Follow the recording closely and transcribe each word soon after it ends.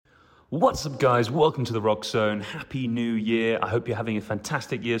What's up, guys? Welcome to the Rock Zone. Happy New Year. I hope you're having a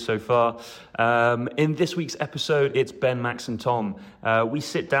fantastic year so far. In this week's episode, it's Ben, Max, and Tom. We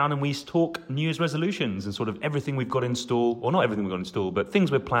sit down and we talk New Year's resolutions and sort of everything we've got in store, or not everything we've got in store, but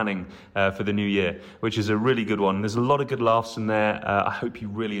things we're planning for the new year, which is a really good one. There's a lot of good laughs in there. I hope you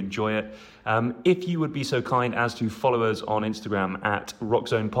really enjoy it. If you would be so kind as to follow us on Instagram at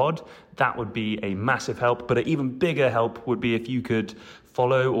RockZonePod, that would be a massive help. But an even bigger help would be if you could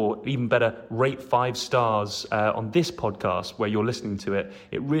follow, or even better, rate 5 stars on this podcast where you're listening to it.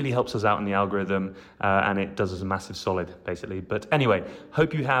 It really helps us out in the algorithm, and it does us a massive solid, basically. But anyway,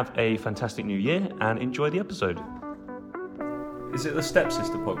 hope you have a fantastic new year and enjoy the episode. Is it the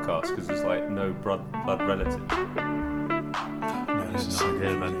Stepsister podcast? Because there's like no blood relative. No, this is so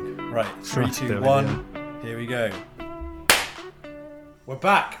good, man. Right, 3, 2, 1. Here we go. We're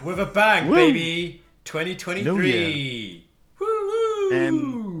back with a bang, baby. 2023.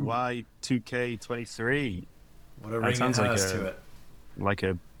 MY2K23. What a ring it has to it. Like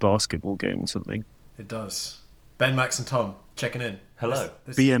a basketball game or something. It does. Ben, Max, and Tom checking in. Hello.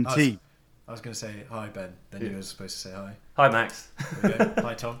 BMT. I was going to say hi, Ben. Then you were supposed to say hi. Hi, Max. There we go.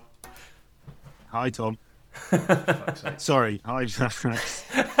 Hi, Tom. Hi, Tom. Fuck's sake. Sorry. Hi, Max.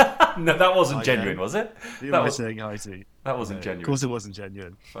 No, that wasn't genuine, was it? Who am I saying hi to? That wasn't genuine. Of course it wasn't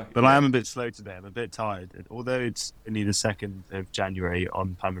genuine. Fuck But yeah. I am a bit slow today. I'm a bit tired. Although it's only the 2nd of January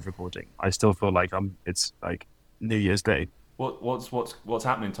on time of recording, I still feel like it's like New Year's Day. What's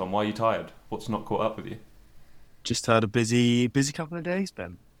happening, Tom? Why are you tired? What's not caught up with you? Just had a busy couple of days,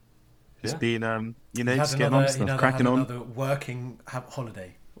 Ben. It's been, just getting on stuff, cracking on. Another working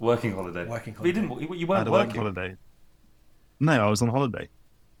holiday. Working holiday. Working But you holiday. didn't. You I weren't had a working. working holiday. No, I was on holiday.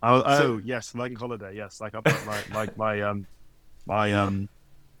 Yes, working holiday. Yes, like I put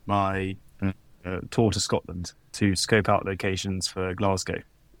my tour to Scotland to scope out locations for Glasgow.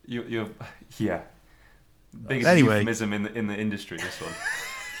 You're yeah. Biggest Anyway. euphemism in the industry. This one.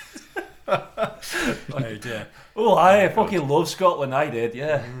 Oh, dear. Oh, I fucking love Scotland. I did.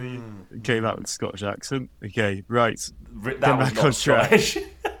 Yeah. Okay, that was Scottish accent. Okay, right. That Get was back not on track. Scottish.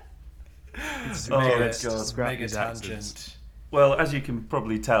 Oh, God. mega his tangent. Well, as you can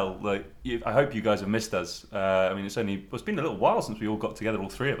probably tell, I hope you guys have missed us. I mean, it's been a little while since we all got together, all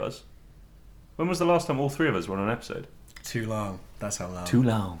 3 of us. When was the last time all 3 of us were on an episode? Too long. That's how long. Too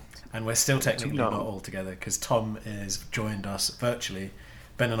long. And we're still technically long. not all together because Tom has joined us virtually.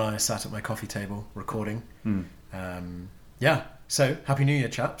 Ben and I are sat at my coffee table recording. So happy New Year,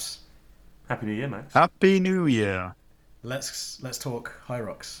 chaps. Happy New Year, Max. Happy New Year. Let's talk High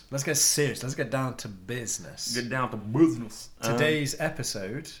Rocks. Let's get serious. Let's get down to business. Get down to business. Today's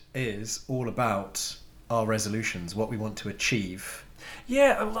episode is all about our resolutions, what we want to achieve.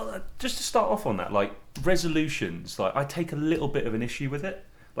 Yeah, well, just to start off on that, resolutions, I take a little bit of an issue with it.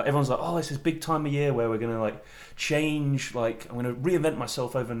 Everyone's like, oh, it's this big time of year where we're going to change, I'm going to reinvent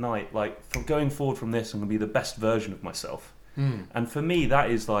myself overnight. From going forward from this, I'm going to be the best version of myself. And for me, that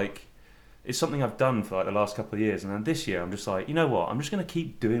is it's something I've done for the last couple of years. And then this year, I'm just you know what? I'm just going to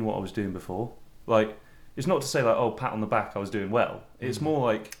keep doing what I was doing before. It's not to say oh, pat on the back, I was doing well. It's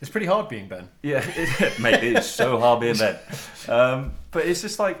more it's pretty hard being Ben. Yeah, mate, it's so hard being Ben. But it's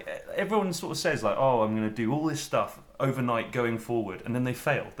just everyone sort of says oh, I'm going to do all this stuff overnight going forward, and then they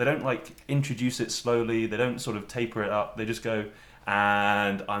fail. They don't introduce it slowly. They don't sort of taper it up. They just go,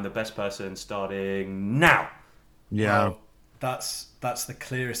 and I'm the best person starting now. Yeah. Well, that's the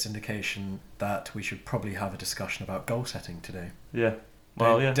clearest indication that we should probably have a discussion about goal setting today. Yeah.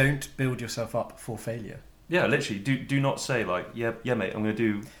 Well, yeah. Don't build yourself up for failure. Yeah, literally. Do not say yeah, mate, I'm going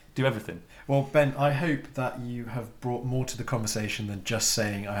to do everything. Well, Ben, I hope that you have brought more to the conversation than just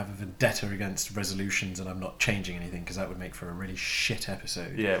saying I have a vendetta against resolutions and I'm not changing anything, because that would make for a really shit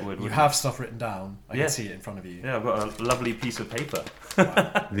episode. Yeah, it would. You have stuff written down. I can see it in front of you. Yeah, I've got a lovely piece of paper.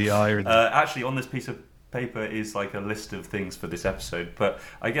 Wow. The irony. Actually, on this piece of paper is a list of things for this episode. But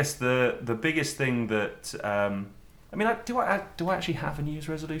I guess the biggest thing that do I actually have a New Year's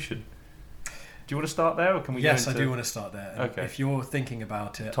resolution? Do you want to start there, or can we? Yes, I do want to start there. And okay. If you're thinking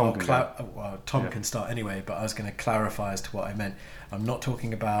about it, Tom can start anyway. But I was going to clarify as to what I meant. I'm not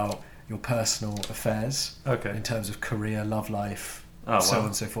talking about your personal affairs. Okay. In terms of career, love life, on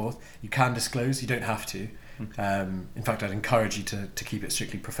and so forth. You can disclose. You don't have to. In fact, I'd encourage you to keep it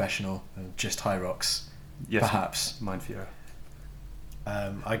strictly professional and just High Rocks. Yes, perhaps. Mind for you.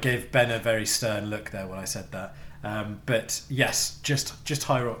 I gave Ben a very stern look there when I said that. But yes, just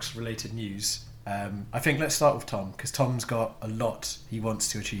High Rocks related news. I think let's start with Tom, because Tom's got a lot he wants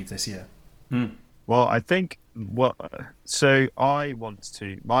to achieve this year. Well, I think my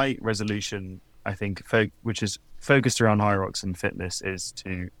resolution, I think, which is focused around High Rocks and fitness, is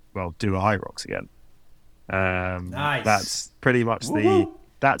to do a high rocks again. Nice. That's pretty much Woo-hoo.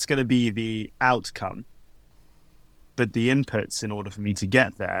 that's going to be the outcome. But the inputs in order for me to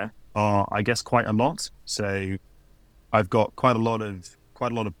get there are, I guess, quite a lot. So I've got quite a lot of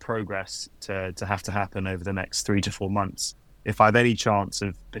progress to have to happen over the next 3 to 4 months. If I have any chance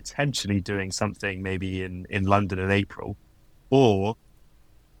of potentially doing something maybe in London in April, or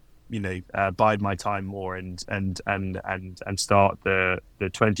bide my time more and start the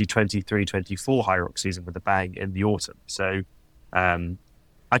 2023-24 High Rock season with a bang in the autumn. So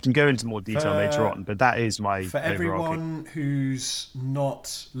I can go into more detail later on, but that is my For overall everyone who's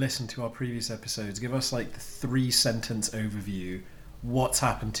not listened to our previous episodes, give us like the 3-sentence overview. What's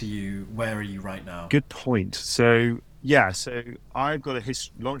happened to you? Where are you right now? Good point. So I've got a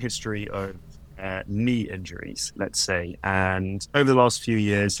long history of knee injuries, let's say, and over the last few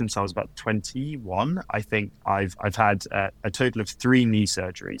years, since I was about 21, I think I've had a total of 3 knee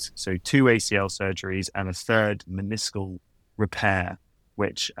surgeries. So 2 ACL surgeries and a third meniscal repair,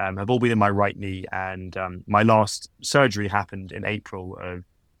 which have all been in my right knee. And my last surgery happened in April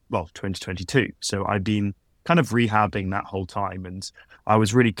of 2022. So I've been kind of rehabbing that whole time, and I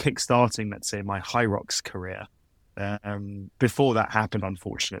was really kickstarting, let's say, my high rocks career before that happened,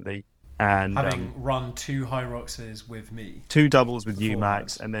 unfortunately. And Having run 2 high roxes with me, 2 doubles with you, before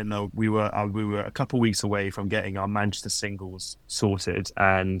Max, that. and then we were a couple of weeks away from getting our Manchester singles sorted,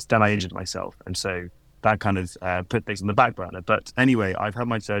 and then I injured myself, and so that kind of put things on the back burner. But anyway, I've had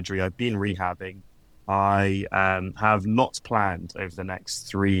my surgery. I've been rehabbing. I have lots planned over the next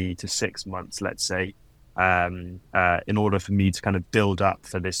 3 to 6 months, let's say, in order for me to kind of build up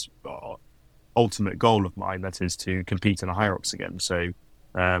for this ultimate goal of mine, that is to compete in a high rocks again. So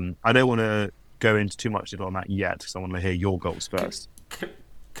I don't want to go into too much detail on that yet, because I want to hear your goals first.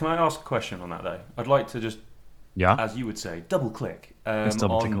 Can I ask a question on that though? I'd like to just, Yeah, as you would say, double click. let's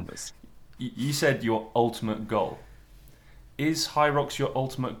double click on this. You said your ultimate goal. Is High Rocks your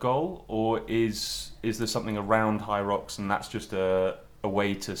ultimate goal, or is there something around High Rocks and that's just a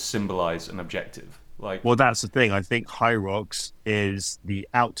way to symbolize an objective? Like, Well, that's the thing. I think high rocks is the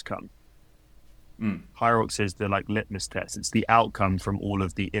outcome. High rocks is the litmus test. It's the outcome from all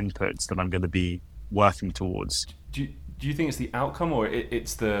of the inputs that I'm going to be working towards. do you think it's the outcome, or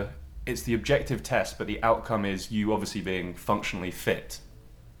it's the objective test, but the outcome is you obviously being functionally fit?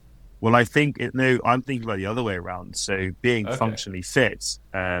 Well, I think I'm thinking about the other way around. So being Okay. functionally fit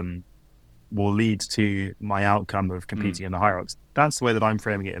will lead to my outcome of competing in the high rocks. That's the way that I'm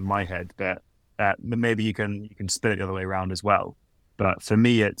framing it in my head. But maybe you can spin it the other way around as well. But for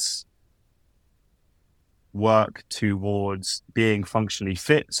me, it's work towards being functionally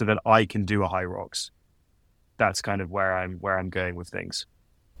fit so that I can do a high rocks. That's kind of where I'm going with things.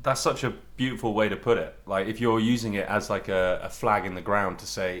 That's such a beautiful way to put it. Like, if you're using it as like a flag in the ground to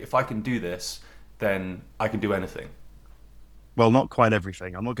say, if I can do this, then I can do anything. Well, not quite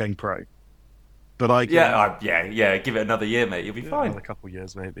everything. I'm not going pro, but I can. Yeah. Give it another year, mate. You'll be fine. Another couple of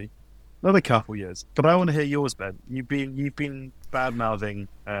years, maybe. Another couple of years. But I want to hear yours, Ben. You've been bad mouthing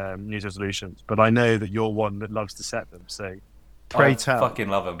New Year's resolutions, but I know that you're one that loves to set them. So, pray tell. Fucking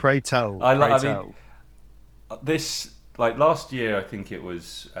love them. Pray tell. I pray mean, tell. This, like last year, I think it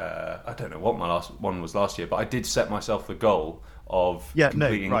was. I don't know what my last one was last year, but I did set myself the goal of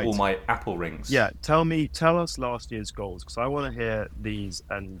completing all my Apple rings. Yeah, tell us last year's goals, because I want to hear these,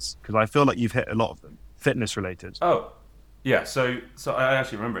 and because I feel like you've hit a lot of them, fitness related. Oh, yeah. So I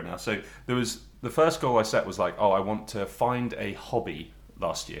actually remember it now. So there was the first goal I set was like, I want to find a hobby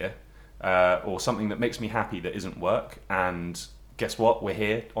last year, or something that makes me happy that isn't work. And guess what? We're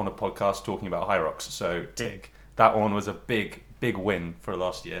here on a podcast talking about high rocks. So tick. That one was a big win for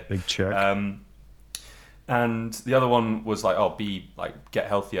last year. Big check. And the other one was like, get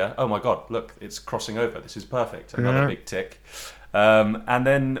healthier. Oh my God, look, it's crossing over. This is perfect. Another big tick. And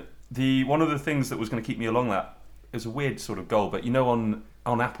then one of the things that was going to keep me along that is a weird sort of goal, but on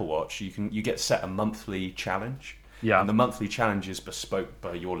Apple Watch, you get set a monthly challenge. Yeah. And the monthly challenge is bespoke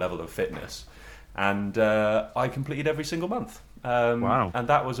by your level of fitness. And I completed every single month. Wow. And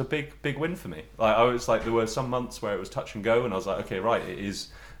that was a big win for me. Like, I was like, there were some months where it was touch and go, and I was like, okay, right, it is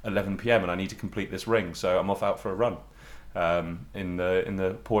 11 p.m. and I need to complete this ring, so I'm off out for a run in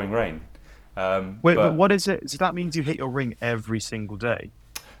the pouring rain. But what is it? So that means you hit your ring every single day?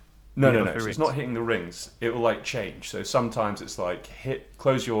 No. So it's not hitting the rings. It will change. So sometimes it's like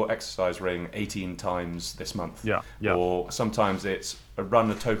close your exercise ring 18 times this month. Yeah. Or sometimes it's run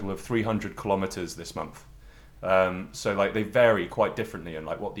a total of 300 kilometers this month. So they vary quite differently in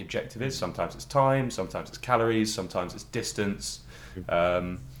what the objective is. Sometimes it's time, sometimes it's calories, sometimes it's distance.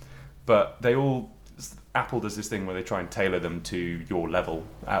 But they all, Apple does this thing where they try and tailor them to your level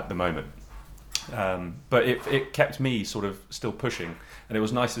at the moment. But it kept me sort of still pushing, and it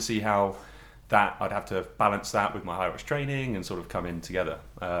was nice to see how that I'd have to balance that with my Hyrox training and sort of come in together.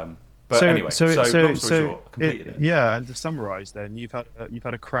 But anyway, so long story short, I completed it. Yeah, and to summarise, then you've had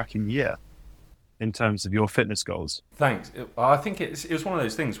a cracking year in terms of your fitness goals. Thanks. I think it was one of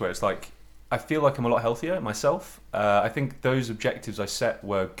those things where it's like I feel like I'm a lot healthier myself. I think those objectives I set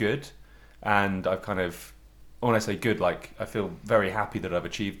were good, and I've kind of, when I say good, like I feel very happy that I've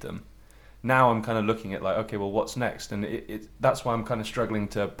achieved them. Now I'm kind of looking at like, okay, well, what's next? And that's why I'm kind of struggling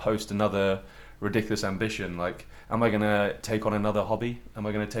to post another ridiculous ambition. Like, am I going to take on another hobby? Am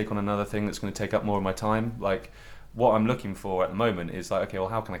I going to take on another thing that's going to take up more of my time? Like, what I'm looking for at the moment is like, okay, well,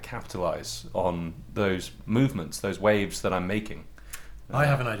 how can I capitalize on those movements, those waves that I'm making? I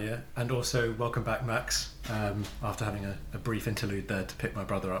have an idea, and also welcome back, Max, after having a brief interlude there to pick my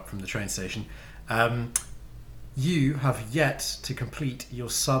brother up from the train station. You have yet to complete your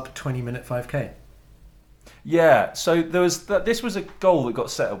sub 20-minute 5K. Yeah, so this was a goal that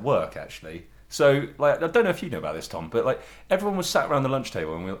got set at work, actually. So, like, I don't know if you know about this, Tom, but like everyone was sat around the lunch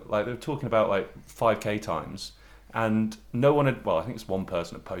table and they were talking about like 5K times, and no one had. Well, I think it's one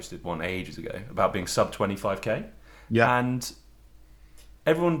person had posted one ages ago about being sub 25K. Yeah, and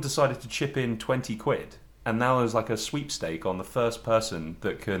everyone decided to chip in 20 quid, and now there's like a sweepstake on the first person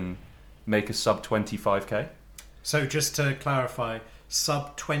that can make a sub 25K. So, just to clarify,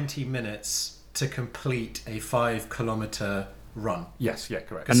 sub 20 minutes to complete a 5-kilometre run. Yes, yeah,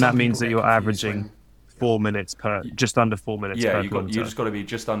 correct. and that means that you're averaging 4 minutes just under 4 minutes per kilometre. You just got to be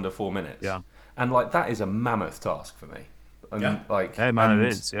just under 4 minutes. Yeah. And like that is a mammoth task for me. And, Yeah. like, Hey man, it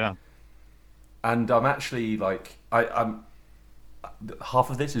is, yeah. And I'm actually like I'm half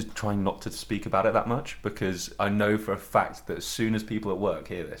of this is trying not to speak about it that much, because I know for a fact that as soon as people at work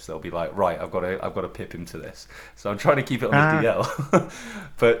hear this, they'll be like, right, I've got to pip him to this. So I'm trying to keep it on the DL.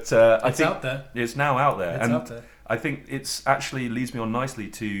 But I think out there. it's now out there. It's and out there. I think it's actually leads me on nicely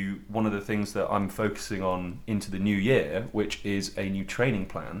to one of the things that I'm focusing on into the new year, which is a new training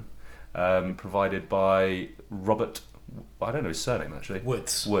plan provided by Robert. I don't know his surname actually.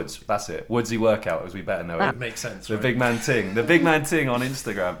 Woods. That's it. Woodsy Workout, as we better know it. Makes sense. The right? big man ting on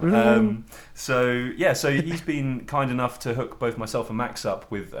Instagram. So he's been kind enough to hook both myself and Max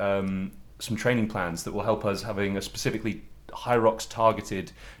up with some training plans that will help us having a specifically Hyrox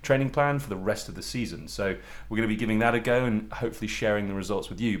targeted training plan for the rest of the season. So we're going to be giving that a go and hopefully sharing the results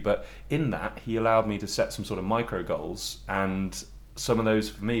with you. But in that, he allowed me to set some sort of micro goals, and some of those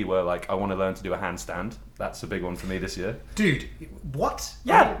for me were like, I want to learn to do a handstand. That's a big one for me this year. Dude, what?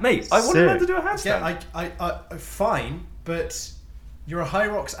 Yeah, mate, I want to learn to do a handstand. Yeah, I fine, but you're a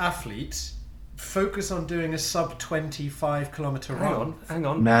Hyrox athlete. Focus on doing a sub 25-kilometre run. Hang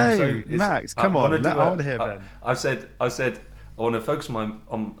on. No, So Max, come on. I want to hear Ben. I said I want to focus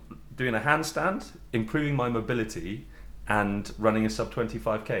on doing a handstand, improving my mobility, and running a sub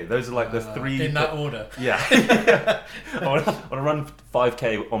 25K. Those are like the three in that order. Yeah. I want to run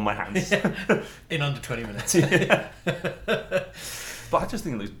 5K on my hands. In under 20 minutes. But I just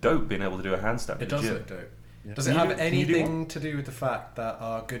think it looks dope being able to do a handstand. It does look dope. Yeah. Does it have anything to do with the fact that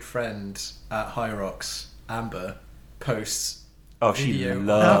our good friend at Hyrox, Amber, posts video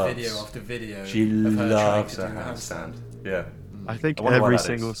after video She of her loves trying a to do handstand. Yeah. I think I wonder why every that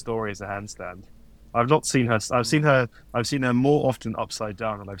single is. story is a handstand. I've not seen her. I've seen her more often upside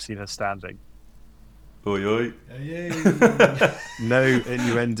down than I've seen her standing. Oi, oi. No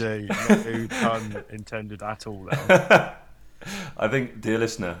innuendo, no pun intended at all. There. I think, dear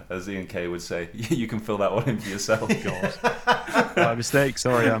listener, as Ian Kay would say, you can fill that one in for yourself. God, my mistake.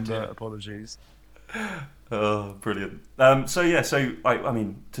 Sorry, Amber. Apologies. Oh, brilliant. So I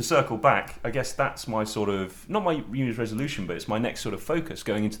mean, to circle back, I guess that's my sort of, not my New Year's resolution, but it's my next sort of focus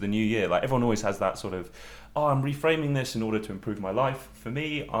going into the new year. Like, everyone always has that sort of, I'm reframing this in order to improve my life. For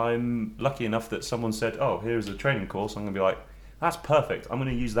me, I'm lucky enough that someone said, here's a training course. I'm going to be like, that's perfect. I'm going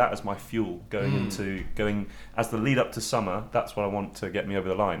to use that as my fuel going as the lead up to summer. That's what I want to get me over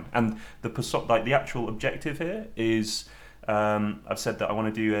the line. And the actual objective here is, I've said that I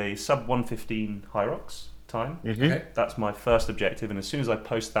want to do a sub 1:15 Hyrox time. Mm-hmm. Okay. That's my first objective, and as soon as I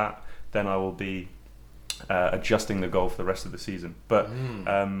post that, then I will be adjusting the goal for the rest of the season. But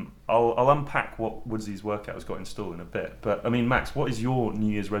I'll unpack what Woodsy's workout has got in store in a bit. But I mean, Max, what is your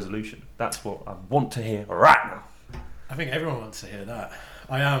New Year's resolution? That's what I want to hear right now. I think everyone wants to hear that.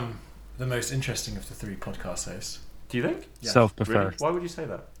 I am the most interesting of the three podcast hosts. Do you think? Yeah. Self-preferred. Really? Why would you say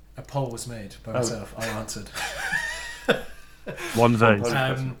that? A poll was made by myself. I answered. One vote.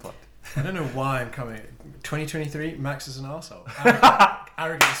 I don't know why I'm coming. 2023, Max is an arsehole.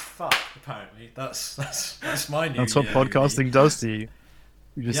 arrogant as fuck. Apparently, that's my new. That's what podcasting does to you.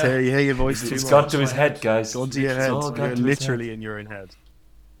 You just hear your voice too It's much. gone to his head, guys. Gone to your head. all gone You're to his literally head. in your own head.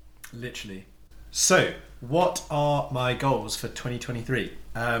 Literally. So, what are my goals for 2023?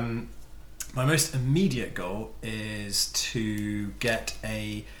 My most immediate goal is to get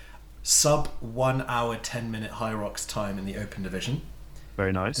a sub 1 hour 10-minute high rocks time in the open division.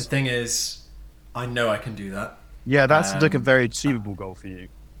 Very The nice. thing is, I know I can do that. Yeah, that's like a very achievable goal for you.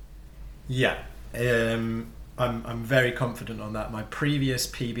 Yeah, I'm very confident on that. My previous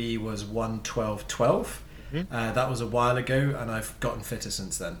PB was 1:12.12. That was a while ago, and I've gotten fitter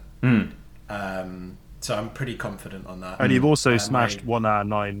since then. So I'm pretty confident on that. And you've also smashed 1 hour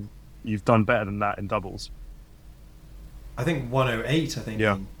 9. You've done better than that in doubles. I think 1:08. I think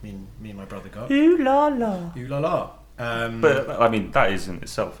Yeah. me and my brother got. Ooh la la. Ooh la la. But I mean, that is in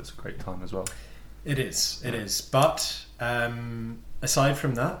itself, it's a great time as well. It is. But aside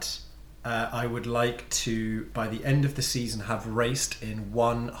from that, I would like to, by the end of the season, have raced in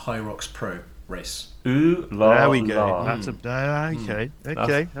one High Rocks Pro race. Ooh la There we go. la. That's okay.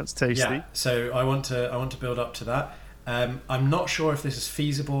 That's tasty. Yeah. So I want to build up to that. I'm not sure if this is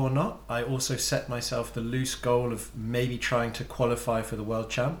feasible or not. I also set myself the loose goal of maybe trying to qualify for the World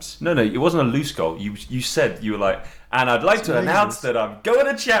Champs. No, it wasn't a loose goal. You said, you were like, and I'd like to announce that I'm going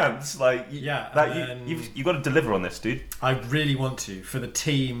to Champs. Like, you've got to deliver on this, dude. I really want to for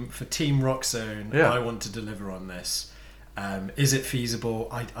Team Rock Zone. Yeah. I want to deliver on this. Is it feasible?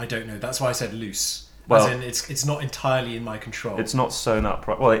 I don't know. That's why I said loose. Well, as in it's not entirely in my control. It's not sewn up.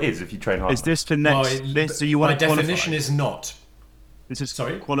 Well, it is if you train hard. Is this for next? So you want my to qualify? definition is not. This is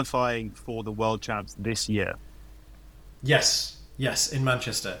Sorry? qualifying for the World Champs this year. Yes, in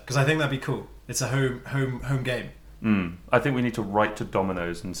Manchester, because I think that'd be cool. It's a home game. I think we need to write to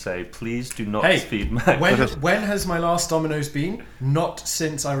Domino's and say, please do not feed Mac. When has my last Domino's been? Not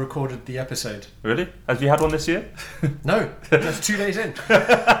since I recorded the episode. Really? Have you had one this year? No, that's 2 days in.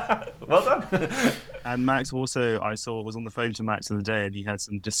 Well done. And Max also, I saw, was on the phone to Max the other day, and he had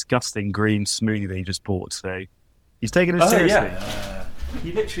some disgusting green smoothie that he just bought. So he's taking it seriously. Yeah.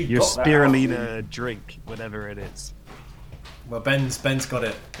 You literally Your got that spirulina drink, whatever it is. Well, Ben's got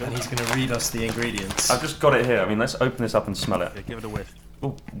it, and he's going to read us the ingredients. I've just got it here. I mean, let's open this up and smell it. Yeah, give it a whiff.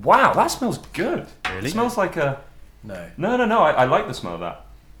 Oh, wow, that smells good. Really? It smells like a... No. No. I like the smell of that.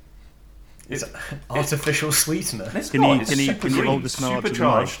 It's artificial sweetener. Can you hold the smell to the mic?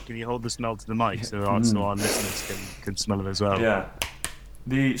 Supercharged. Can you hold the smell to the mic so our listeners can smell it as well? Yeah.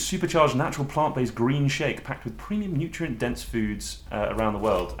 The supercharged natural plant-based green shake packed with premium nutrient-dense foods around the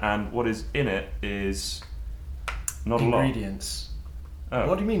world. And what is in it is not Ingredients. a lot.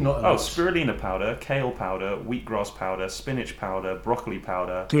 What do you mean not a lot? Spirulina powder, kale powder, wheatgrass powder, spinach powder, broccoli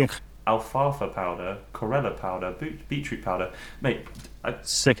powder, alfalfa powder, chlorella powder, beetroot powder. Mate,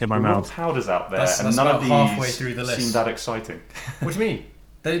 Sick in my there are mouth. powders out there, That's and none of about these halfway through the list. seem that exciting. What do you mean?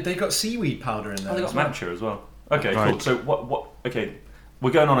 They got seaweed powder in there. They got as well. matcha as well. Okay, Right. cool. So what? Okay,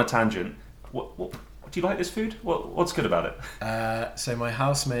 we're going on a tangent. What do you like this food? What's good about it? So my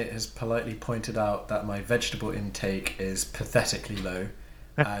housemate has politely pointed out that my vegetable intake is pathetically low,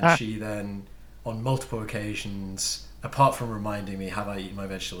 and she then, on multiple occasions, apart from reminding me have I eaten my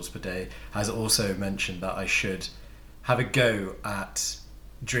vegetables per day, has also mentioned that I should have a go at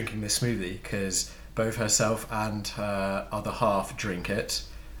drinking this smoothie, because both herself and her other half drink it,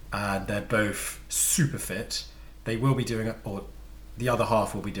 and they're both super fit. They will be doing or the other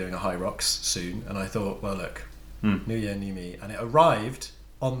half will be doing a High Rocks soon, and I thought, well, look, new year, new me, and it arrived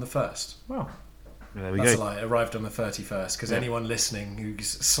on the 1st. Wow. There we That's a go. lie. It arrived on the 31st, because anyone listening who's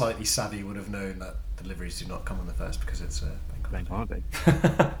slightly savvy would have known that deliveries do not come on the 1st because it's Thank holiday.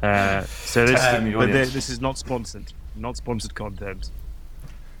 So Testing the audience. this is not sponsored. Not sponsored content.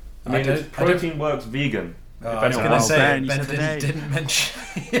 I mean, don't- if protein works vegan. I was anyone going to else- say, Ben, you Ben said the name. didn't mention.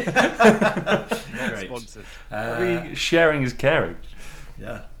 Not Great. sponsored. I mean, sharing is caring.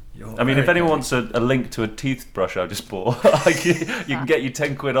 Yeah. I mean, if anyone wants a link to a toothbrush I just bought, you can get you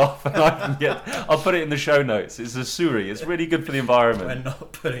 10 quid off, and I'll put it in the show notes. It's a suri. It's really good for the environment. We're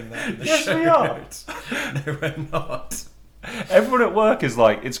not putting that in the Yes, show we are. notes. No, we're not. Everyone at work is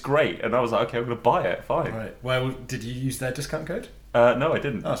like, it's great, and I was like, okay, I'm gonna buy it. Fine. Right. Well, did you use their discount code? No, I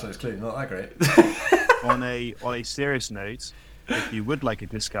didn't. Oh, so it's clearly not that great. On a serious note, if you would like a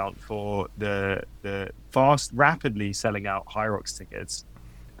discount for the rapidly selling out High Rocks tickets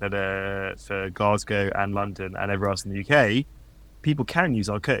that are for Glasgow and London and everywhere else in the UK, people can use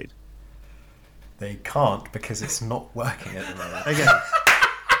our code. They can't because it's not working at the moment. Okay.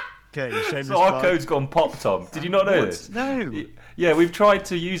 Okay, shameless So our plug. code's gone pop, Tom. Did you not know this? No. Yeah, we've tried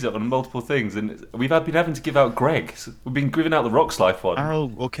to use it on multiple things, and been having to give out Greg. We've been giving out the Rocks Life one.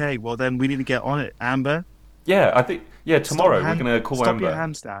 Oh, okay. Well, then we need to get on it, Amber. Yeah, I think. Yeah, tomorrow we're gonna call Stop Amber. your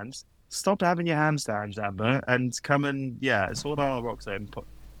handstands. Stop having your handstands, Amber, and come and sort our Rock Zone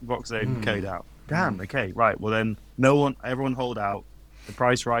code out. Damn. Okay. Right. Well, then everyone hold out. The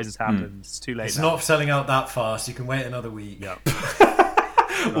price rise has happened. It's too late. It's now. not selling out that fast. You can wait another week. Yeah.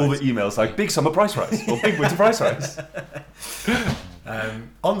 All the emails like big summer price rise or big winter price rise.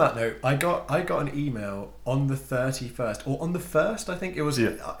 On that note, I got an email on the 31st or on the 1st. I think it was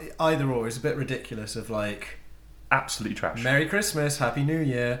either or. It's a bit ridiculous. Of like, absolutely trash. Merry Christmas, Happy New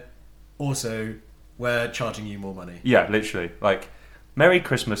Year. Also, we're charging you more money. Yeah, literally. Like, Merry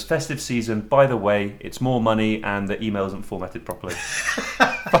Christmas, festive season. By the way, it's more money, and the email isn't formatted properly.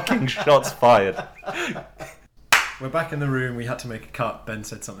 Fucking shots fired. We're back in the room. We had to make a cut. Ben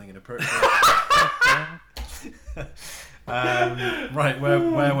said something inappropriate. Right, where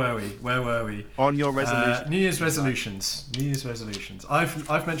were we? On your resolution. New Year's resolutions.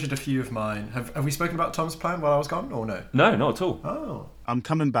 I've mentioned a few of mine. Have we spoken about Tom's plan while I was gone, or no? No, not at all. Oh. I'm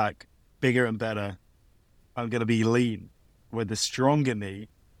coming back bigger and better. I'm gonna be lean with a stronger me.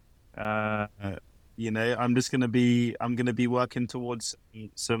 I'm gonna be working towards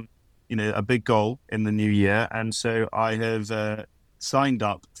some, a big goal in the new year, and so I have signed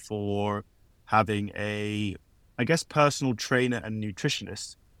up for having a, I guess, personal trainer and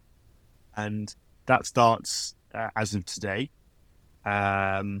nutritionist, and that starts as of today.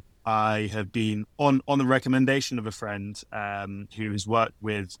 I have been on the recommendation of a friend who has worked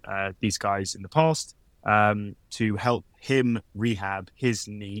with these guys in the past to help him rehab his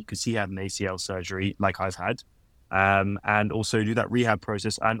knee, because he had an ACL surgery like I've had, and also do that rehab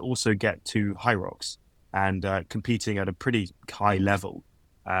process and also get to high rocks and competing at a pretty high level.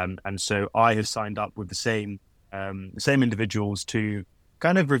 And so I have signed up with the same individuals to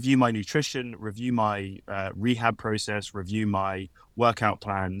kind of review my nutrition, review my rehab process, review my workout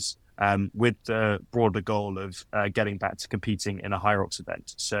plans, with the broader goal of getting back to competing in a high rocks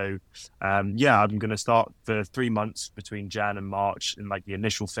event. So, I'm going to start for 3 months between Jan and March in like the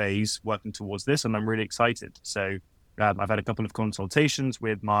initial phase, working towards this, and I'm really excited. So, I've had a couple of consultations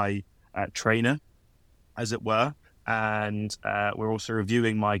with my trainer, as it were, and we're also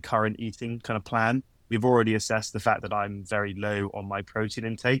reviewing my current eating kind of plan. We've already assessed the fact that I'm very low on my protein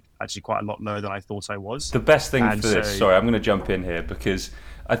intake, actually quite a lot lower than I thought I was. The best thing for this, sorry, I'm going to jump in here because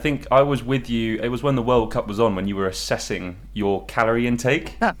I think I was with you, it was when the World Cup was on, when you were assessing your calorie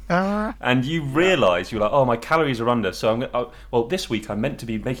intake, and you realised, you were like, oh, my calories are under, so this week I'm meant to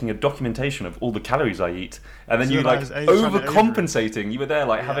be making a documentation of all the calories I eat, and then So you like overcompensating, you were there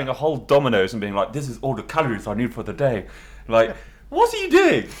like having a whole Domino's and being like, this is all the calories I need for the day. Like, what are you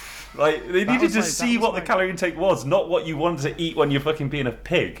doing? Like, they needed to see what the calorie intake was, not what you wanted to eat when you're fucking being a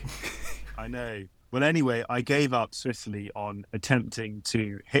pig. I know. Well, anyway, I gave up swiftly on attempting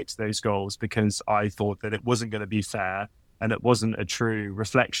to hit those goals because I thought that it wasn't going to be fair and it wasn't a true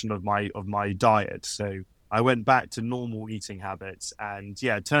reflection of my diet. So I went back to normal eating habits, and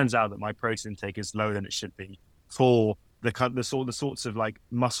it turns out that my protein intake is lower than it should be for the sorts of like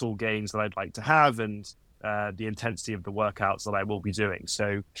muscle gains that I'd like to have and the intensity of the workouts that I will be doing.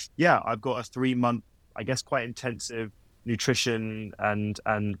 So I've got a 3-month, I guess, quite intensive nutrition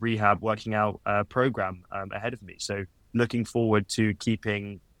and rehab working out program ahead of me. So looking forward to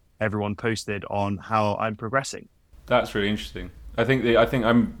keeping everyone posted on how I'm progressing. That's really interesting. I think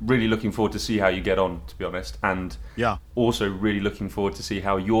I'm really looking forward to see how you get on, to be honest, and also really looking forward to see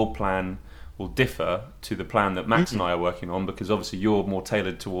how your plan will differ to the plan that Max and I are working on, because obviously you're more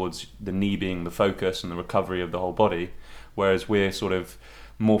tailored towards the knee being the focus and the recovery of the whole body, whereas we're sort of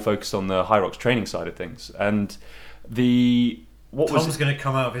more focused on the high rocks training side of things. And Tom's going to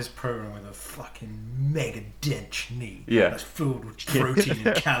come out of his program with a fucking mega dense knee that's filled with protein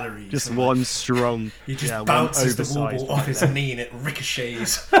and calories. Just one strong. He just bounces the ball off his knee and it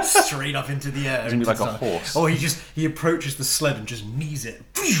ricochets straight up into the air. He's going to be like a horse. Or he approaches the sled and just knees it,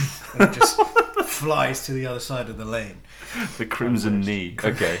 and it just flies to the other side of the lane. The crimson knee.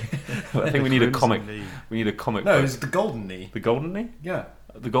 Okay, I think we need a comic. We need a comic. No, it's the golden knee. The golden knee. Yeah.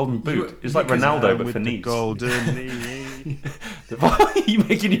 The golden boot. It's like Ronaldo, but for knees. Golden knee. Why are you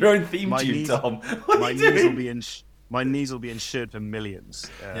making your own theme tune, Tom? My knees will be insured for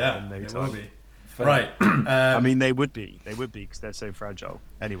millions. It will be. Right. I mean, they would be because they're so fragile.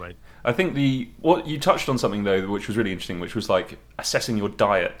 Anyway, I think what you touched on something though, which was really interesting, which was like assessing your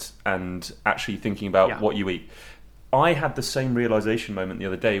diet and actually thinking about what you eat. I had the same realization moment the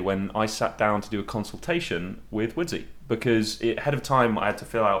other day when I sat down to do a consultation with Woodsy, because ahead of time I had to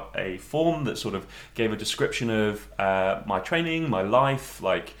fill out a form that sort of gave a description of my training, my life,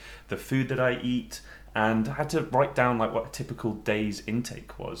 like the food that I eat, and I had to write down like what a typical day's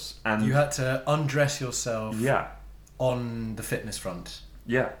intake was. And you had to undress yourself yeah, on the fitness front.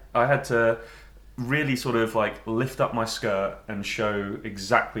 yeah, I had to really sort of like lift up my skirt and show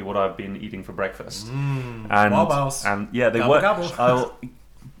exactly what I've been eating for breakfast. And Wobbles. and yeah, they Gobble, weren't. gobble. I'll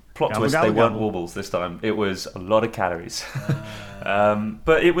plot Gobble, twist. gobble, They weren't gobble. wobbles this time. It was a lot of calories.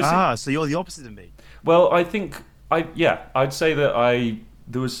 But it was So you're the opposite of me. well. I think I'd say that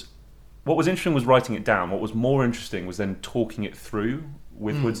there was what was interesting was writing it down. What was more interesting was then talking it through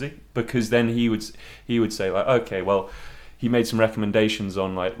with Woodsy, because then he would say like, okay, well. He made some recommendations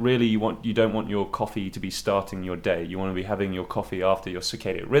on like really you don't want your coffee to be starting your day. You want to be having your coffee after your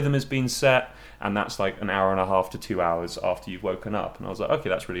circadian rhythm has been set, and that's like an hour and a half to 2 hours after you've woken up. And I was like, okay,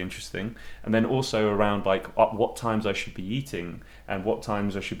 that's really interesting. And then also around like what times I should be eating and what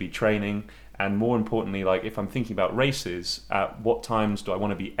times I should be training, and more importantly, like if I'm thinking about races, at what times do I want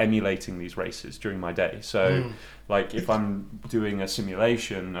to be emulating these races during my day? So like if I'm doing a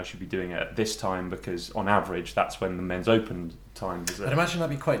simulation, I should be doing it at this time, because on average that's when the men's open time is. I'd imagine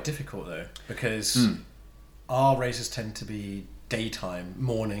that'd be quite difficult though, because our races tend to be daytime,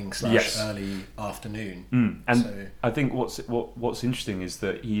 morning / Yes. early afternoon. And So- I think what's interesting is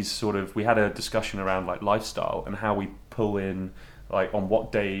that we had a discussion around like lifestyle and how we pull in like on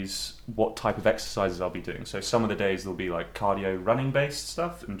what days what type of exercises I'll be doing. So some of the days there'll be like cardio running based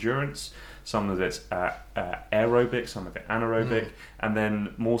stuff, endurance, some of it's aerobic, some of it anaerobic, and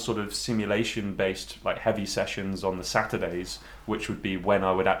then more sort of simulation based like heavy sessions on the Saturdays, which would be when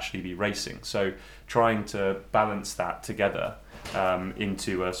I would actually be racing. So trying to balance that together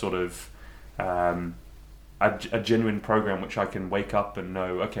into a sort of a genuine program which I can wake up and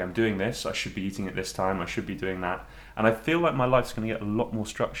know, okay, I'm doing this, I should be eating at this time, I should be doing that. And I feel like my life's going to get a lot more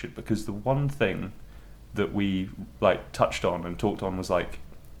structured, because the one thing that we like touched on and talked on was like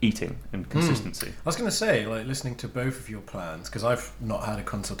eating and consistency. I was going to say, like, listening to both of your plans, because I've not had a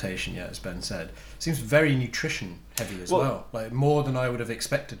consultation yet, as Ben said, seems very nutrition heavy as well. Like more than I would have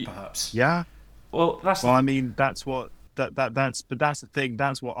expected, perhaps. Yeah. Well, I mean, that's the thing.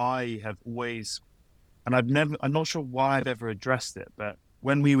 That's what I have always, and I'm not sure why I've ever addressed it, but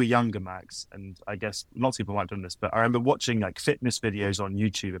when we were younger, Max, and I guess lots of people might have done this, but I remember watching like fitness videos on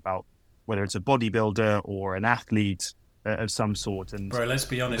YouTube about whether it's a bodybuilder or an athlete of some sort. And Bro, let's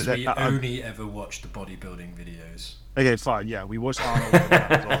be honest, we only ever watch the bodybuilding videos. okay, fine, yeah, we watched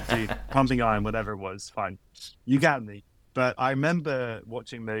Arnold, pumping iron, whatever it was, fine, you got me. But I remember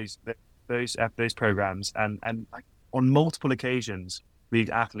watching those programs, and like on multiple occasions, these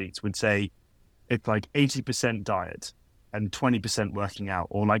athletes would say it's like 80% diet and 20% working out,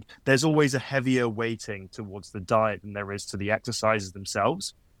 or like there's always a heavier weighting towards the diet than there is to the exercises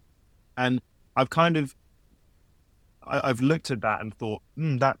themselves. And I've looked at that and thought,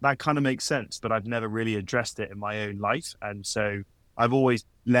 that kind of makes sense, but I've never really addressed it in my own life. And so I've always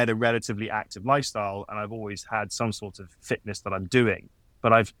led a relatively active lifestyle, and I've always had some sort of fitness that I'm doing,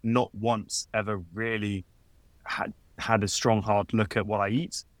 but I've not once ever really had a strong hard look at what I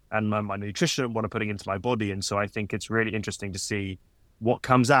eat and my nutrition, what I'm putting into my body. And so I think it's really interesting to see what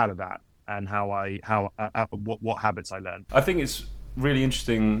comes out of that and what habits I learn. I think it's really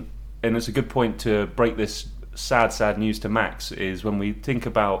interesting, and it's a good point to break this sad news to Max, is when we think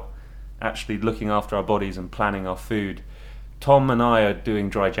about actually looking after our bodies and planning our food, Tom and I are doing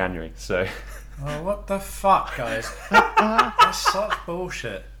dry January, so... Oh, what the fuck, guys? That's such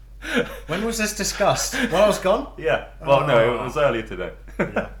bullshit. When was this discussed? While I was gone? Yeah, well, no, it was earlier today.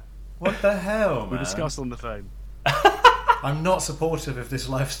 Yeah. What the hell, man? We discussed on the phone. I'm not supportive of this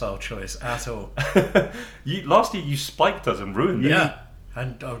lifestyle choice at all. Last year you spiked us and ruined it. Yeah,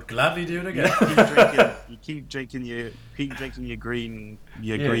 and I would gladly do it again. You keep drinking your green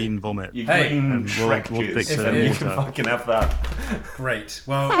vomit. You Hey, green and Shrek we'll juice, fix and it. you can fucking have that. Great.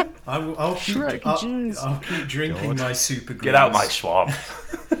 Well, I'll keep Shrek juice. I'll keep drinking my super greens. Get out my swamp.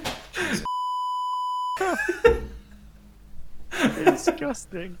 It's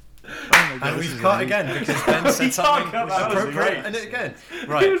disgusting. Oh my God, And this we've is cut amazing. again because Ben said something cut that, that was appropriate, great. and it again. It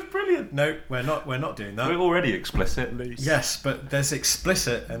Right? was brilliant. No, we're not doing that. We're already explicit. Yes, but there's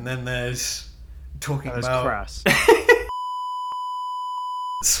explicit, and then there's talking That was about crass.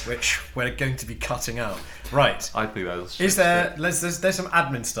 which we're going to be cutting out. Right? I think that was... Is there? There's some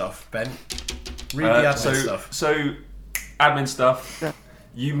admin stuff, Ben. Read the admin stuff. So, admin stuff.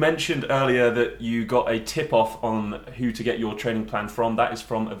 You mentioned earlier that you got a tip-off on who to get your training plan from. That is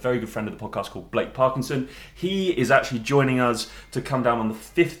from a very good friend of the podcast called Blake Parkinson. He is actually joining us to come down on the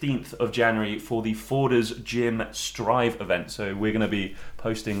 15th of January for the Forders Gym Strive event. So we're going to be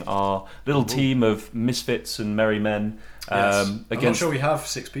posting our little team of misfits and merry men. Yes. I'm not sure we have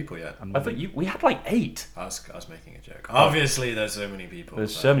 6 people yet. I thought we had like 8. I was making a joke. Obviously, there's so many people.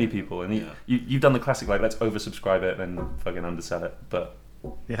 There's so many people, and you've done the classic like let's oversubscribe it and fucking undersell it, but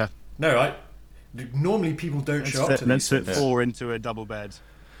yeah. No, normally people don't show up to Let's these. fit 4 into a double bed.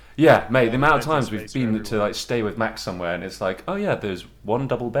 Yeah, mate. The amount of times we've been to like stay with Max somewhere, and it's like, oh yeah, there's 1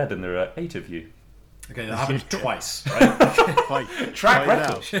 double bed, and there are 8 of you. Okay, that happened twice, right? Track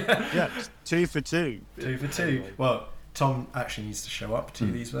record. Yeah, 2 for 2. 2 for 2. Well, Tom actually needs to show up to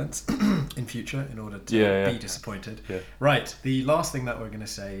these events in future in order to be disappointed. Yeah. Right, the last thing that we're going to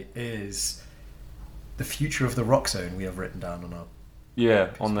say is the future of the Rock Zone we have written down on our... Yeah,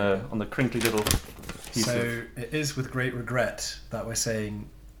 on the crinkly little piece So it is with great regret that we're saying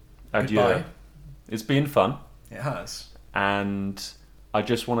adieu. goodbye. It's been fun. It has. And I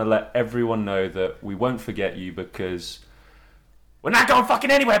just want to let everyone know that we won't forget you because... We're not going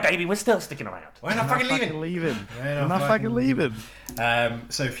fucking anywhere, baby. We're still sticking around. We're not fucking leaving. We're not fucking leaving.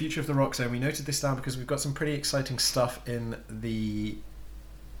 So, future of the Rock Zone. We noted this down because we've got some pretty exciting stuff in the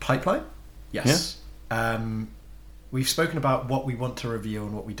pipeline. Yes. Yeah. We've spoken about what we want to reveal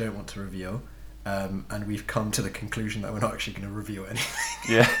and what we don't want to reveal. And we've come to the conclusion that we're not actually going to reveal anything.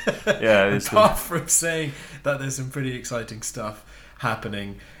 Yeah. Apart from saying that there's some pretty exciting stuff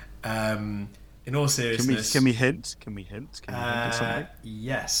happening. In all seriousness, can we hint? Can we hint at something?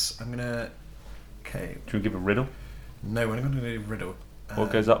 Yes, I'm gonna. Okay. Do you give a riddle? No, we're not gonna do a riddle.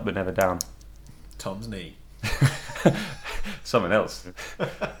 What goes up but never down? Tom's knee. Something else.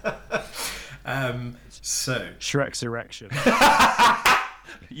 So Shrek's erection.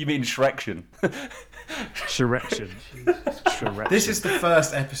 You mean Shrection? Shrection. This is the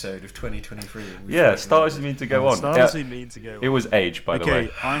first episode of 2023. Yeah, stars you mean to go on. Stars you mean to go on. It was age, by the way.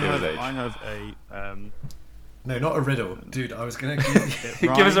 I have a. No, not a riddle, dude. I was gonna give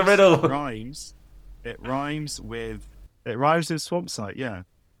Give us a riddle. It rhymes with swamp site. Yeah,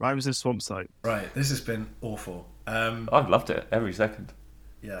 rhymes with swamp site. Right. This has been awful. I've loved it every second.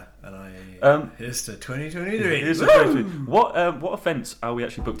 Yeah, and here's to 2023. Here's to 2023. What events are we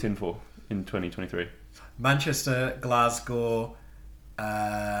actually booked in for in 2023? Manchester, Glasgow,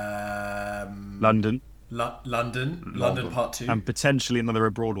 London. London Part 2, and potentially another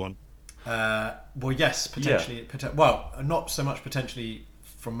abroad one. Well, yes, potentially. Yeah. Well, not so much potentially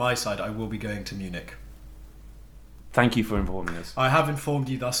from my side. I will be going to Munich. Thank you for informing us. I have informed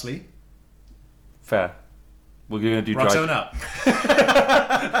you thusly. Fair. We're going to do Rock Zone up.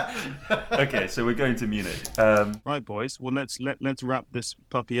 Okay, so we're going to Munich. Right, boys. Well, let's wrap this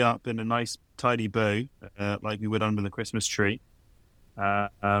puppy up in a nice tidy bow, like we would under the Christmas tree.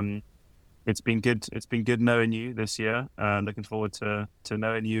 It's been good. It's been good knowing you this year. Looking forward to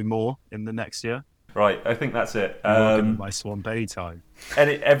knowing you more in the next year. Right, I think that's it. Welcome to my Swan Bay time.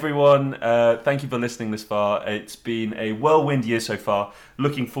 Everyone, thank you for listening this far. It's been a whirlwind year so far.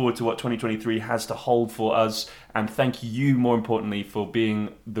 Looking forward to what 2023 has to hold for us. And thank you, more importantly, for being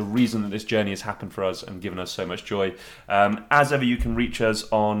the reason that this journey has happened for us and given us so much joy. As ever, you can reach us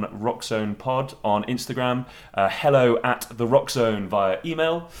on Rockzone Pod on Instagram, hello@therockzone via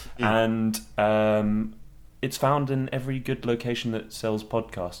email, and it's found in every good location that sells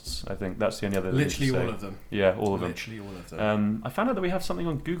podcasts. I think that's the only other. Literally all of them. Yeah, all of them. Literally all of them. I found out that we have something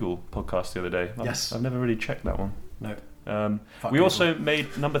on Google Podcasts the other day. Yes. I've never really checked that one. No. We also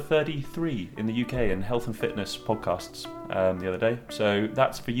made number 33 in the UK in health and fitness podcasts the other day. So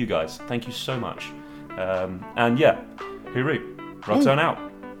that's for you guys. Thank you so much. And yeah, hooroo. Rockzone out.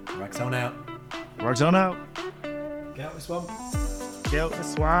 Rockzone out. Rockzone out. Get out the swamp. Get out the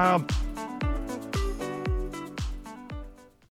swamp.